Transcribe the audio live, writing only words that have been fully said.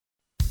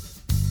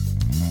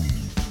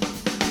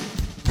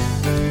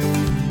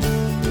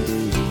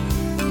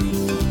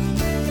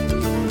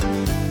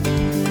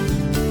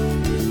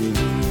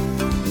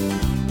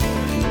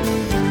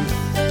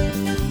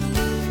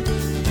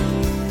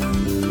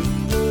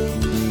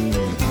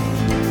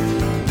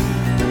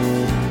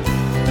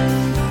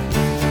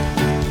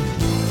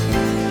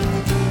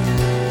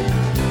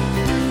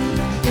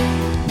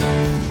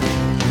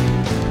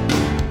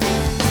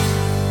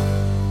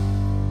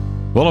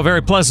Well, a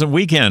very pleasant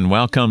weekend.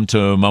 Welcome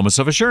to Moments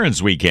of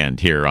Assurance Weekend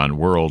here on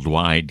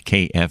Worldwide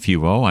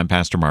KFUO. I'm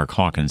Pastor Mark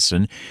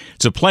Hawkinson.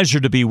 It's a pleasure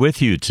to be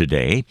with you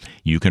today.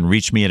 You can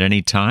reach me at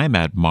any time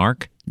at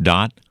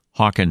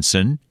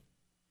mark.hawkinson.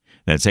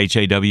 That's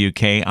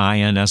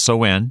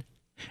HAWKINSON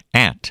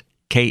at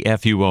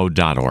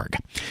KFUO.org.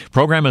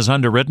 Program is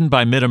underwritten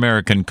by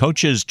Mid-American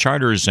Coaches,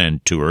 Charters,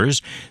 and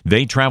Tours.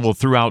 They travel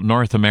throughout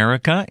North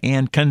America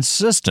and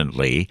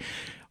consistently,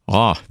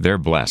 they're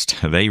blessed.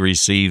 They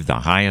receive the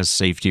highest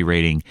safety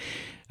rating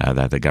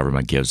that the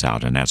government gives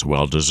out, and that's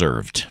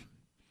well-deserved.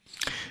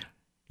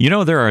 You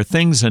know, there are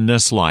things in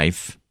this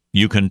life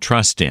you can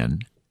trust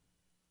in,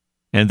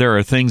 and there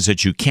are things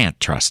that you can't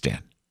trust in.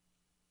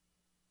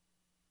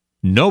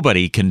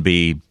 Nobody can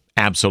be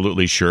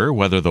absolutely sure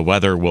whether the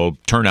weather will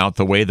turn out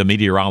the way the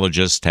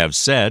meteorologists have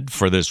said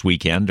for this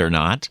weekend or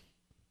not.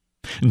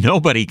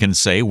 Nobody can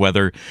say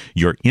whether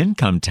your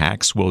income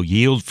tax will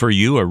yield for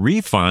you a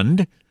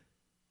refund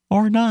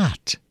or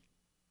not.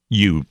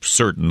 You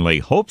certainly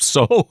hope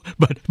so,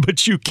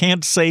 but you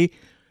can't say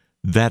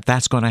that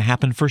that's going to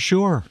happen for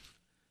sure.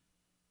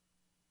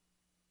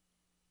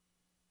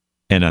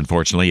 And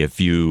unfortunately, if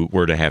you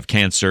were to have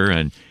cancer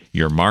and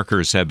your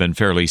markers have been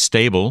fairly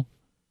stable,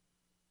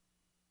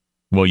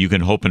 well, you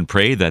can hope and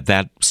pray that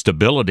that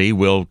stability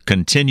will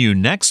continue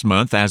next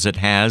month as it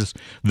has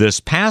this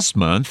past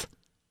month.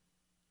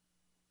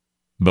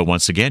 But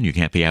once again, you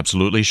can't be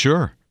absolutely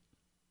sure.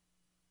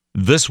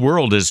 This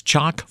world is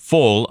chock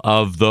full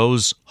of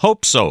those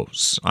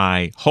hope-sos.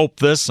 I hope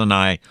this and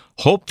I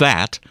hope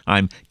that.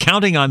 I'm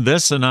counting on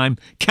this and I'm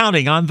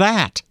counting on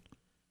that.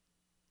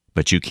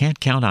 But you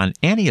can't count on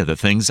any of the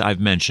things I've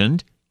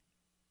mentioned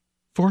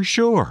for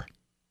sure.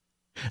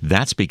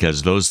 That's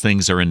because those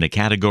things are in the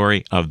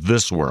category of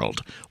this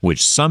world,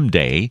 which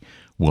someday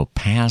will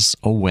pass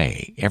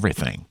away.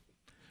 Everything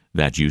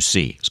that you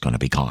see is going to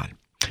be gone.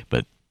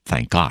 But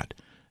thank God,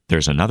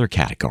 there's another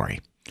category.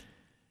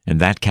 And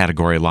that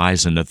category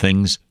lies in the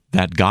things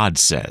that God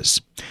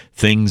says,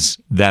 things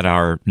that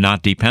are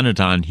not dependent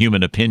on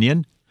human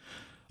opinion,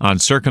 on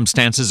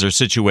circumstances or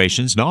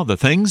situations. No, the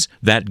things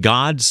that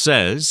God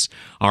says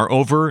are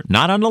over,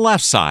 not on the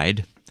left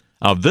side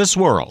of this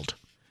world,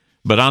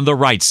 but on the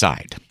right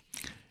side,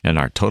 and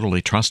are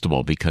totally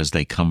trustable because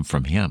they come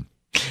from Him.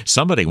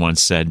 Somebody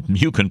once said,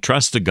 you can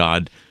trust a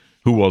God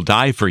who will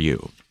die for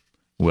you.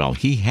 Well,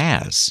 He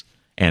has,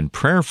 and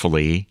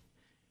prayerfully,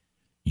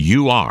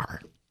 you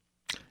are.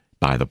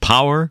 By the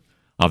power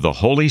of the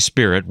Holy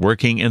Spirit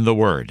working in the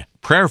Word,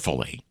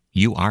 prayerfully,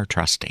 you are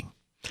trusting.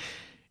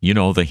 You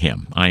know the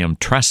hymn, I am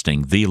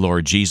trusting Thee,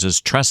 Lord Jesus,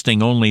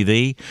 trusting only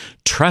Thee,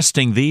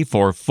 trusting Thee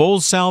for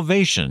full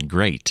salvation,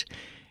 great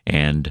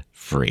and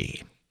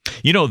free.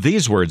 You know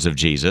these words of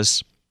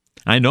Jesus.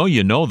 I know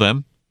you know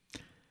them.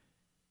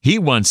 He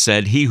once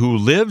said, he who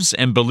lives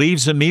and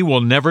believes in me will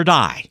never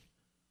die.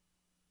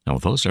 No,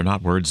 those are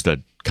not words that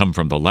come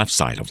from the left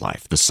side of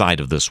life, the side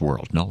of this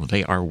world. No,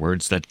 they are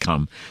words that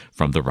come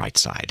from the right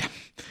side,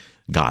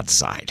 God's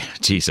side.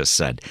 Jesus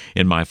said,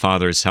 in my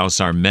Father's house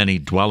are many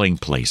dwelling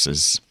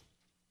places.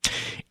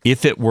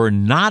 If it were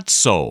not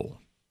so,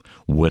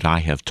 would I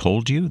have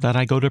told you that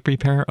I go to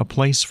prepare a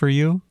place for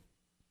you?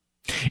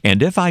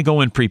 And if I go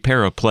and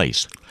prepare a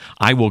place,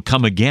 I will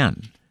come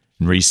again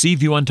and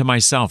receive you unto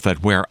myself,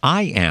 that where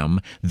I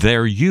am,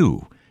 there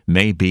you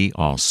may be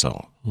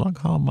also. Look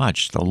how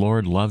much the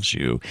Lord loves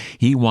you.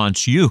 He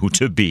wants you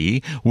to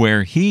be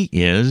where He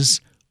is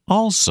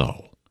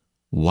also.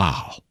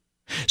 Wow.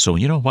 So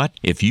you know what?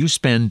 If you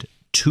spend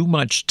too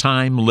much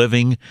time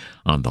living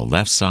on the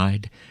left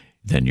side,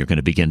 then you're going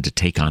to begin to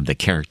take on the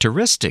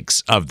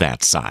characteristics of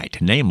that side.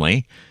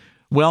 Namely,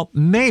 well,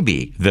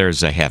 maybe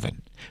there's a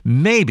heaven.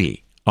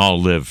 Maybe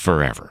I'll live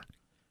forever.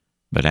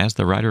 But as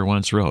the writer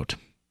once wrote,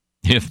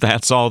 if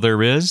that's all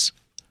there is,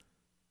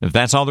 if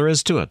that's all there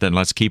is to it, then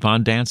let's keep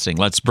on dancing.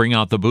 Let's bring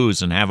out the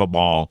booze and have a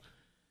ball.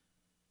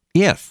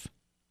 If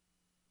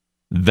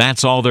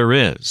that's all there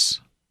is,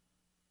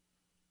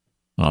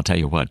 I'll tell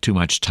you what, too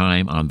much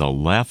time on the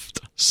left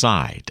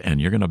side,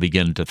 and you're going to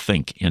begin to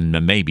think in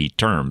the maybe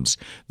terms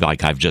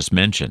like I've just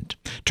mentioned,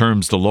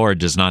 terms the Lord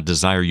does not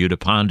desire you to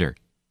ponder.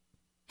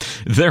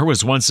 There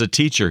was once a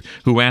teacher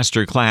who asked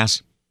her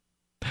class,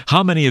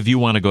 how many of you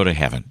want to go to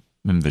heaven?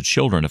 And the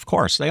children, of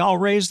course, they all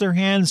raised their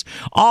hands,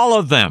 all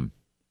of them,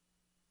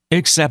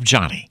 except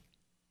Johnny.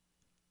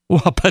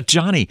 Well, but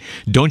Johnny,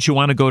 don't you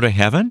want to go to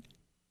heaven?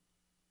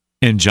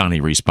 And Johnny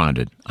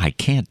responded, I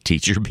can't,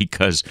 teacher,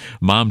 because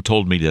Mom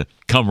told me to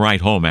come right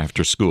home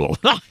after school.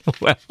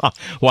 Well,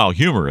 while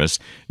humorous,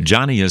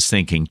 Johnny is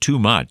thinking too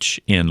much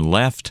in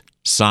left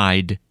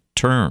side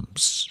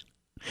terms.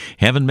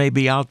 Heaven may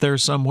be out there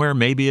somewhere,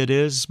 maybe it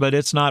is, but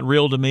it's not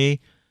real to me,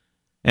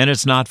 and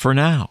it's not for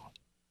now.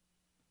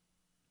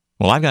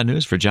 Well, I've got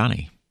news for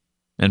Johnny,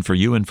 and for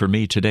you and for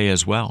me today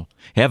as well.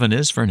 Heaven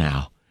is for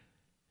now.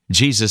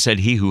 Jesus said,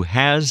 he who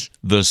has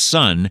the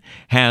Son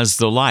has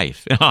the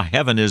life.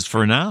 Heaven is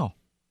for now.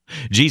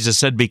 Jesus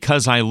said,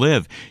 because I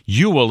live,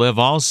 you will live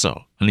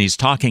also. And he's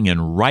talking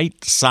in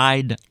right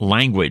side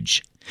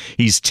language.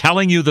 He's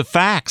telling you the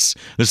facts.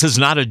 This is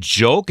not a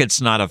joke.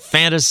 It's not a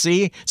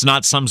fantasy. It's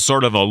not some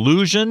sort of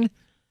illusion.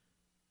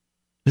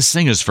 This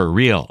thing is for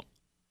real.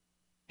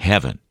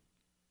 Heaven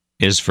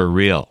is for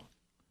real.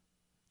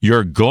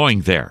 You're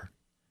going there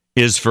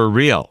is for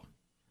real.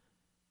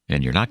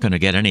 And you're not going to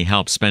get any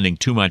help spending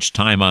too much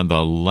time on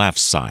the left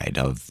side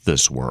of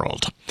this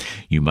world.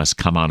 You must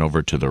come on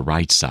over to the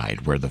right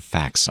side where the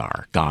facts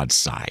are, God's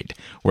side,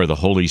 where the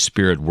Holy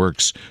Spirit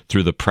works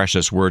through the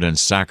precious word and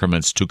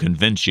sacraments to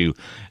convince you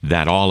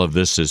that all of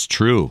this is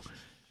true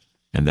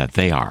and that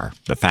they are,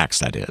 the facts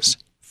that is,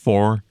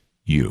 for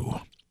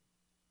you.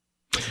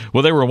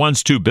 Well, there were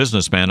once two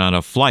businessmen on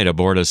a flight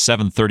aboard a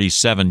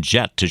 737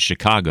 jet to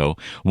Chicago.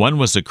 One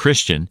was a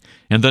Christian,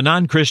 and the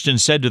non-Christian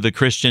said to the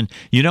Christian,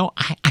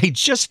 I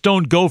just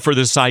don't go for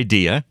this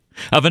idea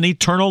of an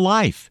eternal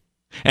life,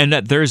 and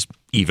that there's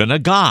even a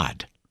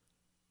God.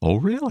 Oh,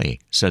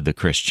 really? Said the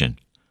Christian.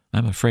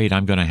 I'm afraid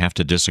I'm going to have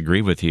to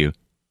disagree with you,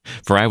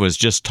 for I was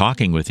just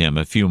talking with him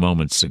a few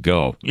moments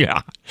ago.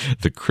 Yeah,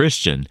 the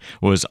Christian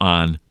was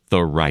on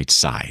the right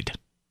side,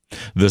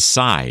 the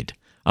side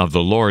of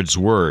the Lord's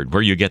Word,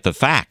 where you get the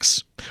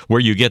facts, where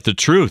you get the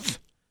truth.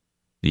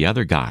 The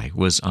other guy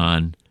was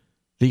on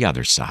the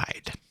other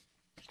side.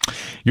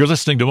 You're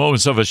listening to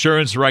Moments of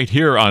Assurance right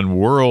here on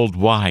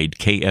Worldwide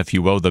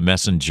KFUO, the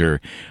messenger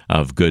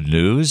of good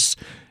news.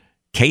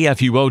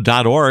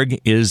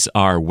 KFUO.org is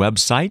our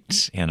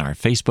website, and our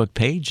Facebook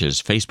page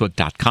is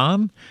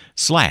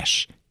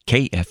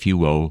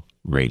facebook.com/KFUO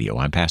Radio.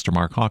 I'm Pastor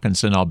Mark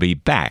Hawkinson. I'll be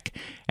back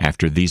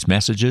after these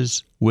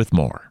messages with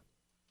more.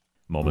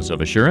 Moments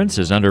of Assurance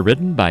is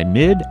underwritten by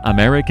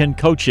Mid-American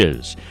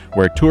Coaches,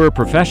 where tour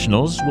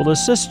professionals will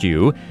assist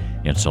you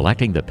in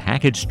selecting the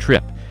package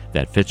trip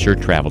that fits your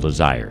travel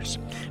desires.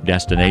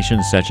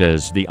 Destinations such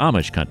as the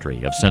Amish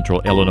country of central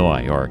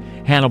Illinois or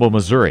Hannibal,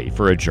 Missouri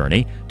for a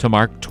journey to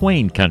Mark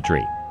Twain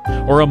country,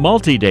 or a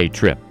multi-day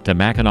trip to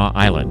Mackinac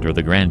Island or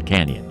the Grand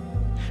Canyon.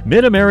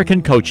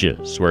 Mid-American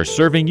Coaches, where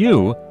serving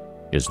you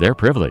is their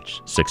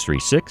privilege.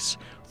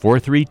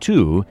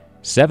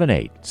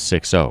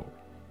 636-432-7860.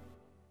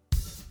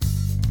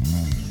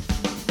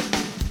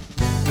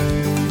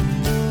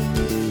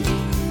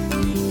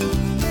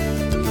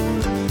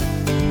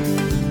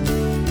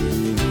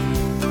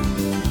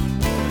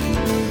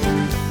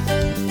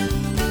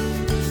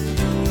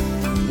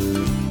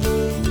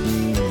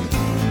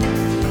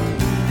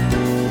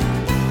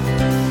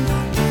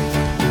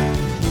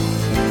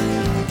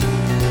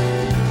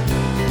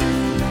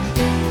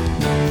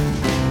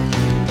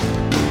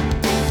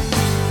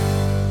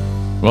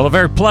 Well, a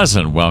very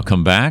pleasant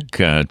welcome back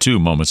to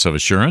Moments of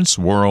Assurance,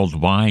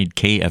 Worldwide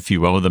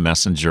KFUO, the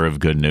messenger of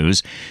good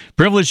news.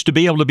 Privileged to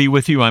be able to be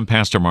with you. I'm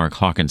Pastor Mark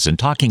Hawkinson,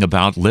 talking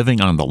about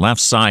living on the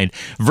left side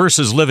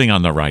versus living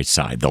on the right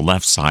side. The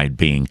left side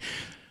being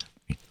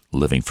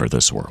living for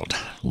this world,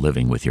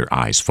 living with your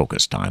eyes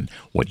focused on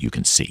what you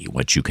can see,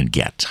 what you can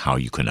get, how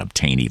you can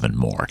obtain even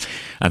more.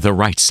 The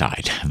right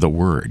side, the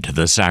Word,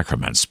 the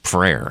sacraments,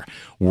 prayer,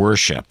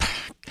 worship,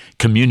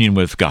 communion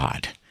with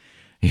God.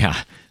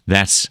 Yeah.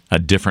 That's a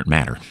different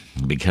matter,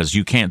 because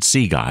you can't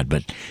see God,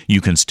 but you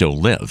can still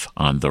live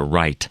on the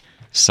right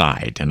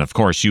side. And of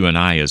course, you and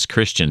I as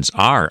Christians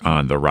are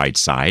on the right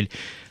side.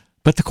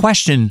 But the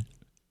question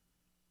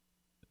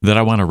that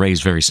I want to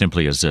raise very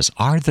simply is this: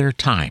 are there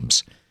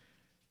times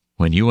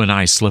when you and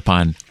I slip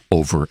on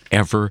over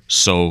ever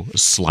so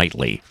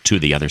slightly to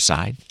the other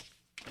side?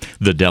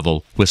 The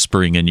devil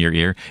whispering in your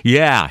ear,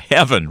 yeah,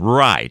 heaven,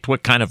 right.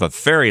 What kind of a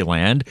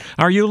fairyland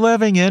are you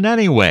living in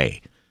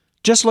anyway?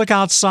 Just look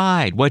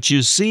outside. What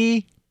you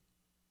see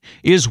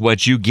is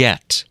what you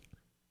get.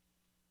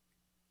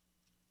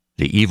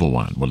 The evil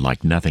one would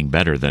like nothing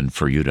better than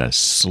for you to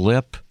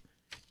slip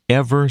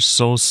ever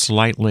so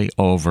slightly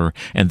over,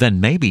 and then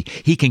maybe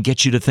he can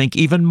get you to think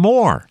even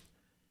more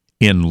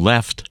in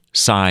left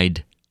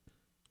side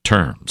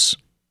terms.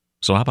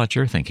 So how about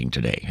your thinking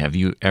today? Have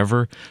you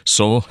ever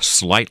so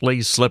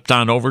slightly slipped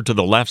on over to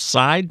the left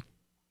side?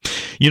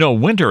 You know,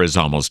 winter is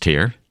almost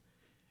here.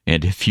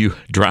 And if you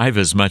drive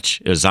as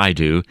much as I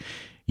do,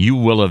 you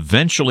will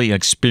eventually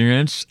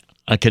experience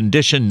a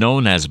condition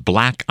known as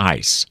black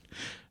ice.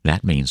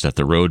 That means that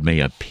the road may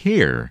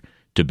appear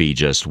to be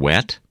just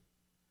wet.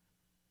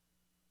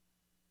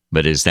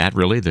 But is that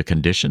really the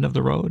condition of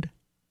the road?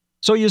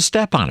 So you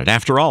step on it.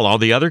 After all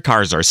the other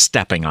cars are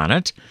stepping on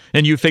it,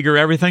 and you figure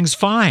everything's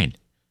fine.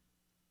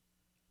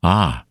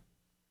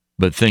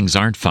 But things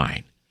aren't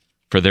fine,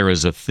 for there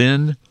is a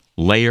thin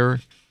layer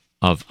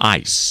of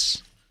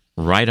ice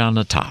right on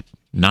the top,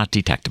 not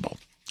detectable.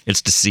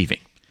 It's deceiving.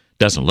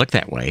 Doesn't look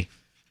that way,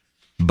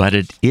 but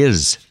it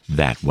is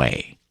that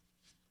way.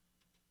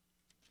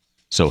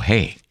 So,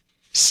 hey,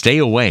 stay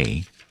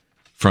away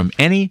from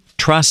any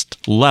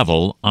trust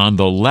level on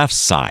the left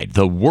side,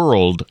 the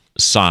world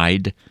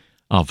side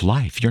of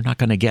life. You're not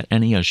going to get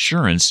any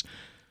assurance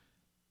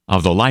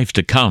of the life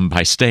to come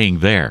by staying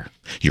there.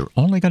 You're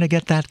only going to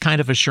get that kind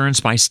of assurance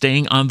by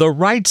staying on the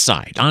right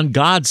side, on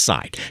God's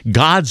side.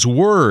 God's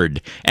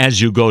Word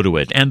as you go to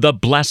it, and the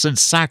blessed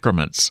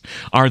sacraments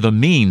are the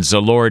means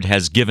the Lord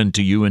has given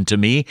to you and to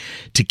me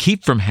to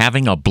keep from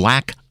having a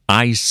black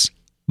ice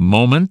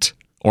moment,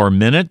 or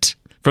minute,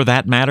 for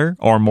that matter,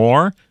 or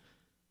more.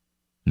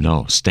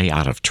 No, stay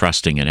out of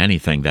trusting in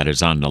anything that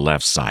is on the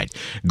left side.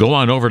 Go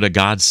on over to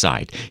God's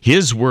side.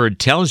 His Word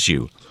tells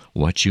you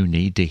what you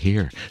need to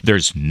hear.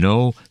 There's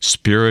no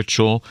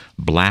spiritual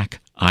black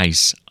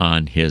ice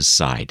on His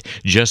side.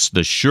 Just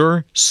the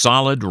sure,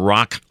 solid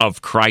rock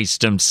of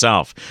Christ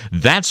Himself.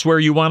 That's where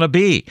you want to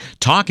be,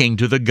 talking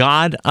to the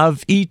God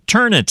of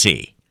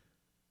eternity.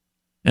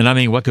 And I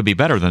mean, what could be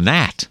better than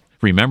that?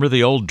 Remember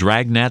the old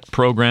Dragnet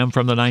program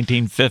from the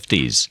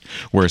 1950s,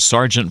 where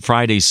Sergeant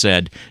Friday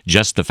said,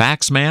 "Just the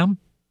facts, ma'am?"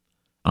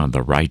 On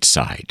the right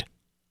side.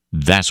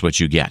 That's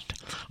what you get.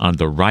 On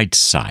the right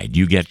side,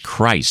 you get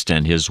Christ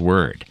and His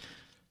Word.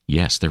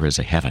 Yes, there is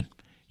a heaven.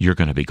 You're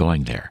going to be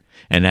going there.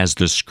 And as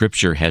the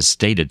Scripture has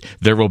stated,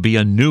 there will be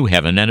a new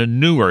heaven and a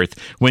new earth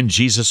when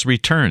Jesus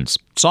returns.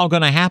 It's all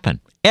going to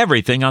happen.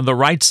 Everything on the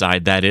right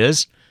side, that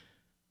is.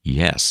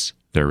 Yes,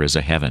 there is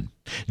a heaven.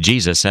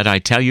 Jesus said, "I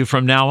tell you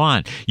from now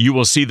on, you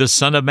will see the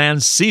Son of Man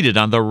seated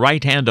on the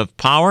right hand of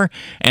power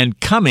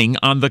and coming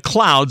on the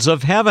clouds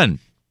of heaven."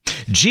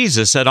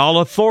 Jesus said, "All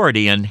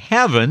authority in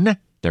heaven,"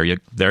 there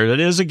it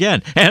is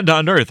again, "and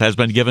on earth has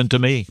been given to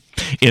me."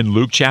 In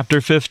Luke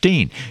chapter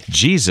 15,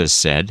 Jesus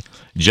said,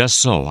 "Just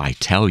so, I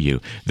tell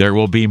you, there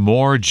will be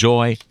more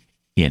joy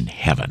in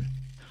heaven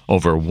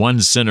over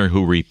one sinner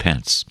who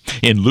repents."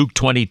 In Luke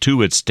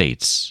 22, it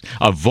states,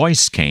 "A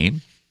voice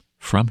came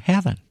from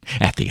heaven."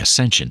 At the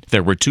ascension,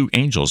 there were two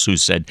angels who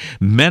said,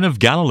 "Men of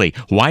Galilee,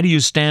 why do you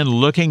stand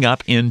looking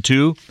up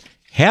into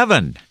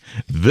heaven?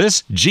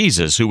 This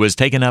Jesus who was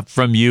taken up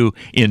from you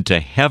into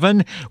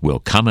heaven will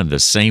come in the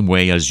same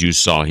way as you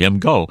saw Him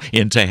go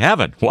into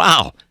heaven."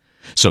 Wow!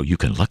 So you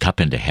can look up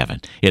into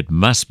heaven. It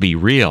must be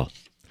real.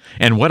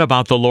 And what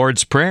about the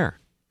Lord's Prayer?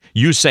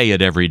 You say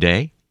it every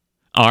day.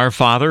 "Our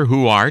Father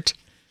who art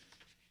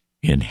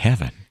in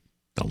heaven."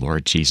 The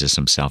Lord Jesus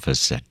Himself has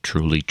said,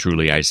 "Truly,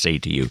 truly, I say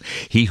to you,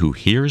 he who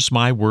hears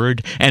my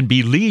word and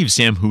believes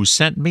Him who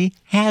sent me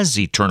has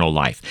eternal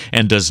life,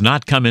 and does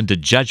not come into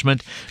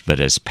judgment, but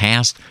has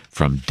passed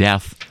from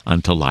death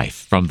unto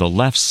life," from the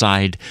left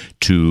side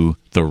to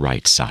the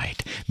right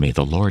side. May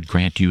the Lord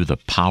grant you the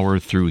power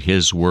through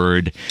His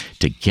Word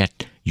to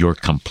get your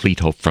complete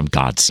hope from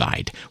God's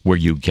side, where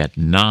you get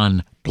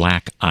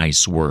non-black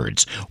ice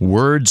words,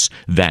 words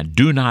that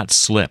do not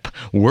slip,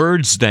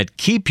 words that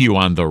keep you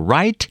on the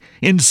right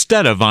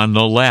instead of on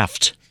the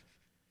left.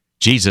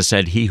 Jesus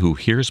said, "He who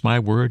hears my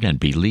word and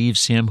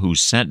believes Him who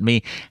sent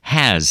me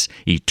has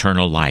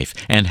eternal life,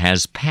 and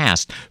has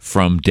passed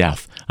from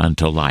death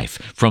unto life,"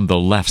 from the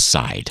left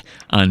side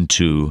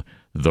unto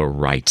the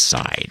right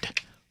side.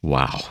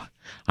 Wow.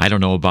 I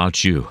don't know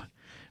about you,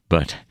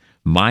 but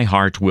my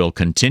heart will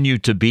continue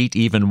to beat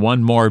even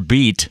one more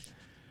beat.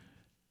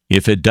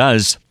 If it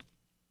does,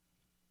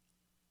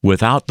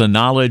 without the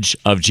knowledge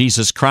of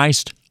Jesus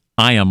Christ,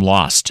 I am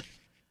lost.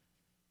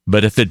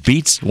 But if it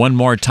beats one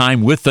more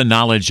time with the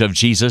knowledge of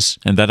Jesus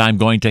and that I'm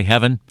going to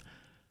heaven,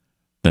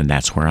 then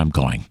that's where I'm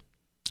going.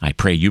 I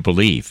pray you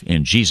believe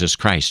in Jesus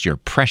Christ, your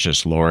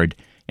precious Lord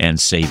and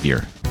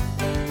Savior.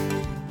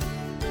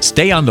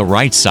 Stay on the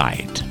right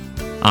side,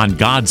 on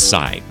God's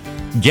side.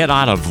 Get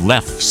out of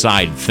left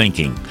side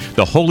thinking.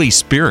 The Holy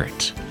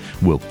Spirit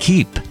will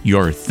keep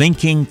your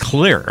thinking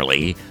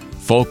clearly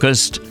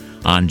focused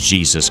on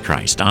Jesus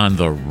Christ, on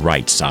the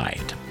right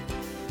side.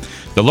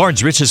 The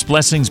Lord's richest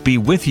blessings be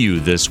with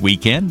you this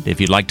weekend. If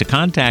you'd like to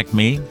contact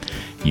me,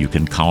 you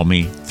can call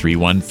me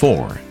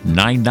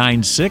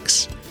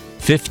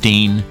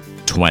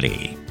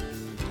 314-996-1520.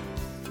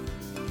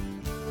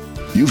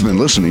 You've been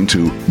listening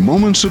to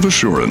Moments of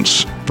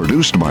Assurance,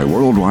 produced by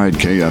Worldwide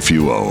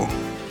KFUO.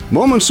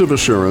 Moments of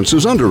Assurance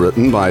is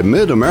underwritten by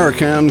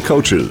Mid-American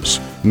Coaches,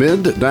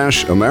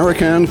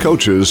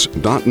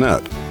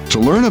 mid-americancoaches.net. To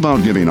learn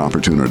about giving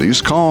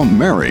opportunities, call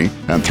Mary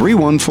at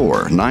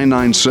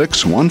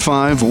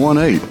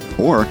 314-996-1518.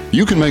 Or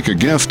you can make a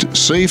gift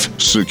safe,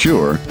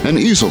 secure, and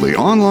easily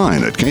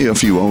online at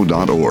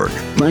kfuo.org.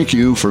 Thank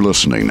you for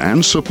listening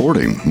and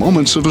supporting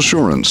Moments of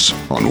Assurance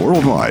on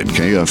Worldwide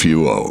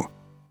KFUO.